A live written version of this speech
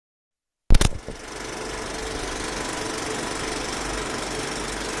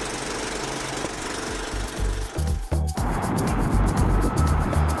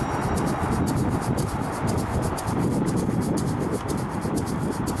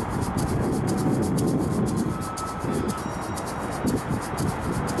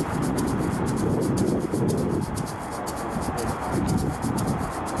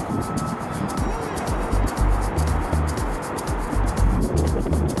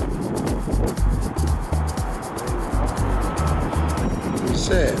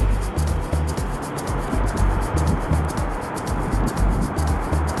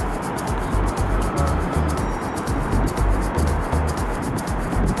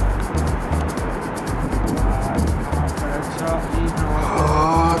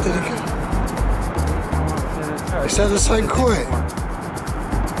Is that the same koi? I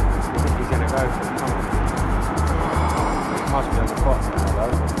think he's going to go for it. Come on. It must be on the bottom now,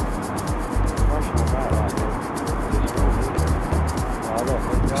 though. Rushing about like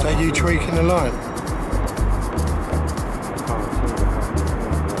that. Is that you tweaking the line?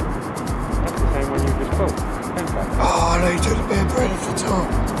 That's the same one you just caught. Oh no, you took the bit of bread off the top.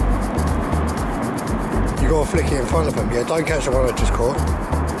 You got to flick it in front of them. Yeah, don't catch the one I just caught.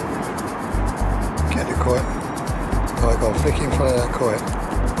 Get the koi. Alright, go on, flick it in front of that koi.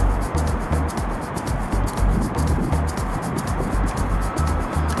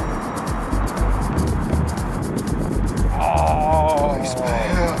 Oh, he's back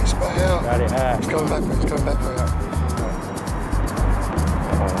out, he's back out. Got it out. He's coming back, he's coming back.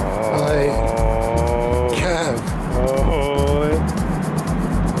 Oh. Cav. Oh.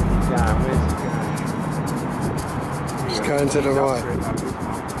 Damn, where's he He's going to the right.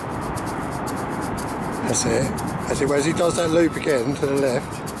 That's it. As he does that loop again to the left.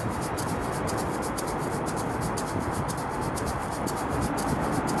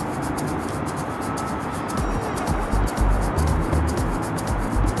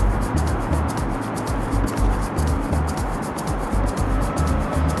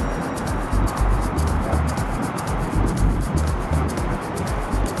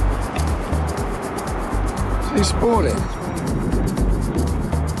 He's spawning.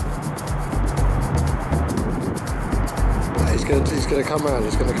 He's gonna come round,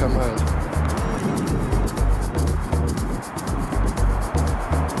 he's gonna come round.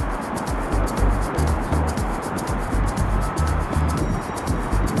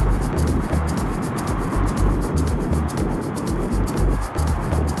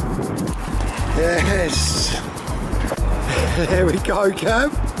 Yes! There we go,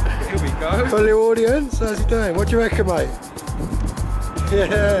 Cam. Here we go. For the audience, how's he doing? What do you reckon, mate?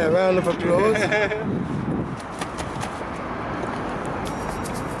 Yeah, round of applause.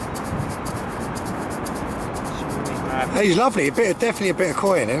 He's lovely, definitely a bit of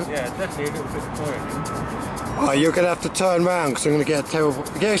koi in him. Yeah, definitely a little bit of koi in him. Oh, you're going to have to turn round because I'm going to get a terrible...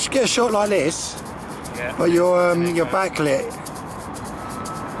 Get a shot like this, yeah. But you're backlit.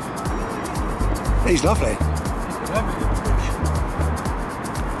 He's lovely. Lovely little fish.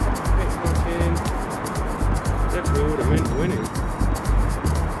 Bit fucking... Definitely would have meant to win it.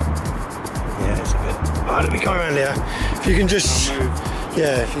 Yeah, it's a bit... Oh, let me go around here. If you can just...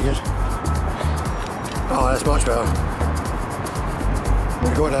 Yeah, if you can... Oh, that's much better. We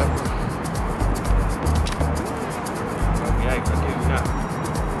got that. Yeah, I'll give him that.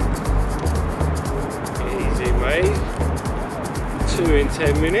 Easy, mate. 2 in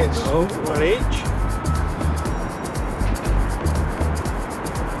 10 minutes. Oh. 1 each.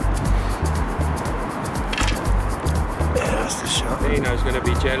 Yeah, that's the shot. Dino's going to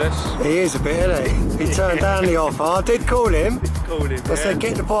be jealous. He is a bit, isn't he? He turned down the offer. I did call him. Call him, I said,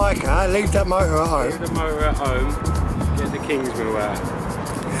 get the bike out, leave that motor at home. Leave the motor at home. Get the Kingsmill out.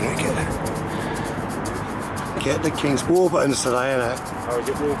 Get the Kings Warburtons today, innit? Oh, is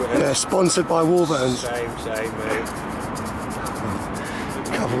it Warburton? Yeah, sponsored by Warburtons. Same, mate.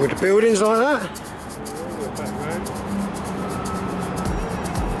 Covered with the buildings like that.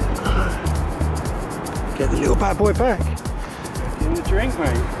 Get the little bad boy back. In the drink,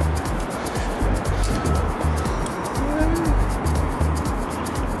 mate.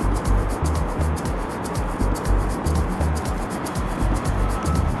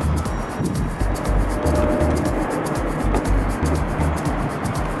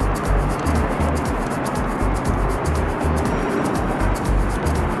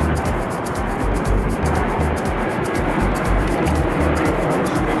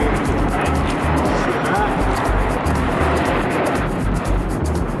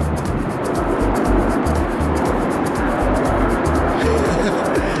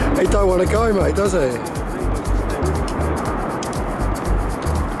 He don't want to go, mate, does he?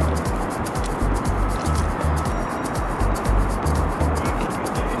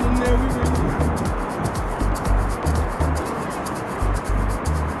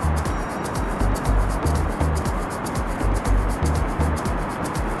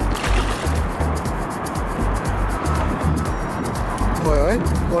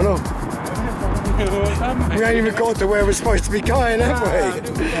 Why not? We ain't even got to where we're supposed to be going, have we?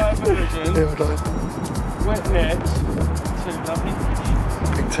 Wet nets, 2 lovely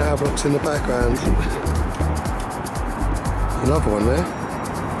fish. Big tower blocks in the background. Another one there.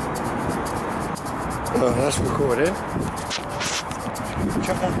 Oh, that's recorded.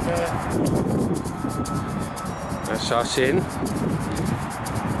 Chuck that there. That's us in.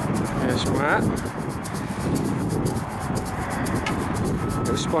 There's Matt.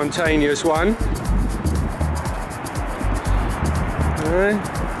 A spontaneous one.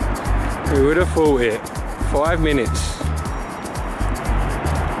 Who would have thought it? 5 minutes.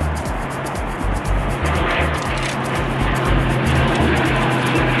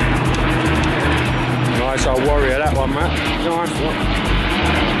 Nice old warrior that one, Matt. Nice one.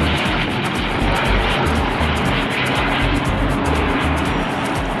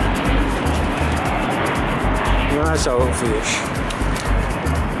 Nice old fish.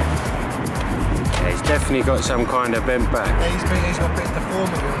 Yeah, he's definitely got some kind of bent back. Yeah, he's got a bit of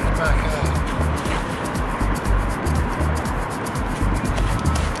deformity on the back.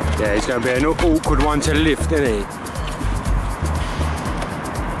 Yeah, he's going to be an awkward one to lift, isn't he?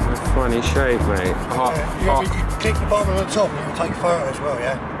 A funny shape, mate. You click the bottom on the top and you can take a photo as well,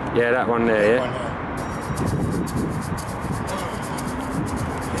 yeah? Yeah, that one there, yeah?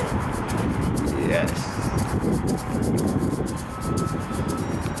 Yes.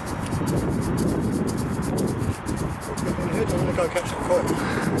 I'm going to go catch some koi.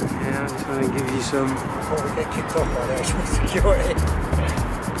 Yeah, I'm just going to give you some... Before we get kicked off by the actual security.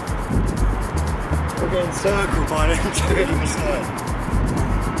 We're getting circled by them two in the side.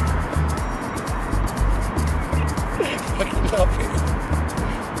 Fucking love it.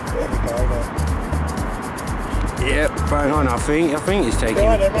 There we go, look. Yep, bang on, I think he's taking...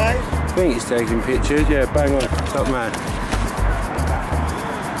 Right there, mate. I think he's taking pictures, yeah, bang on. Top man.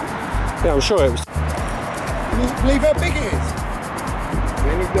 Yeah, I'm sure it was... Believe how big it is?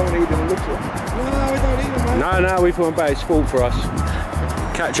 Then you don't even look at it. No, we don't eat them, mate. No, we put them back, it's sport for us.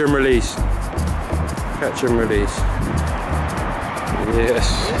 Catch and release. Catch and release. Yes.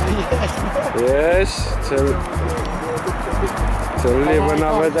 Yes. To live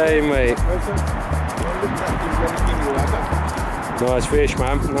another day, mate. Nice fish,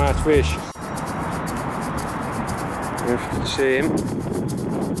 man. Nice fish. If you can see him.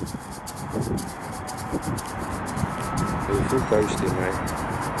 Full ghosting, mate.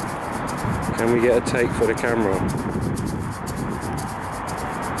 Can we get a take for the camera?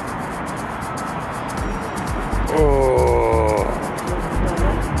 Oh!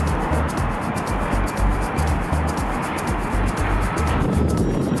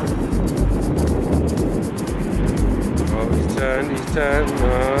 Oh, he's turned. No.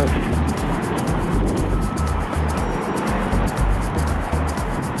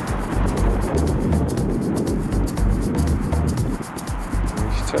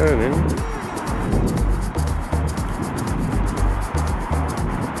 Turning.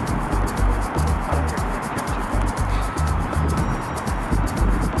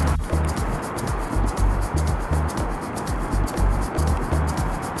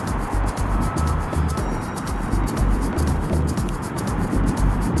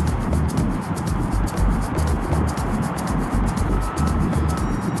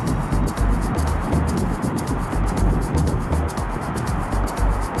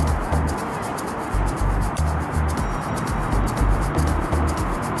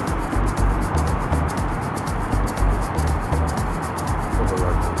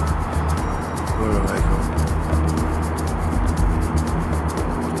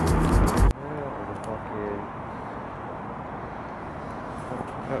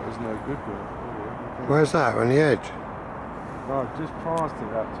 That was no good one. Where's that? On the edge? No, I've just passed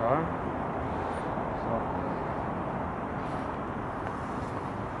it that time.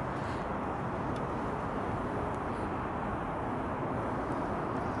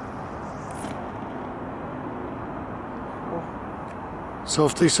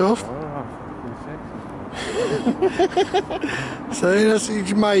 Softy soft? Oh, So that's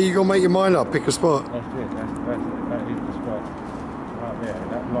mate, you gotta make your mind up, pick a spot. that's it, that is the spot. Right there,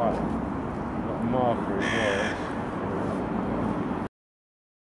 that light. Got a marker as well.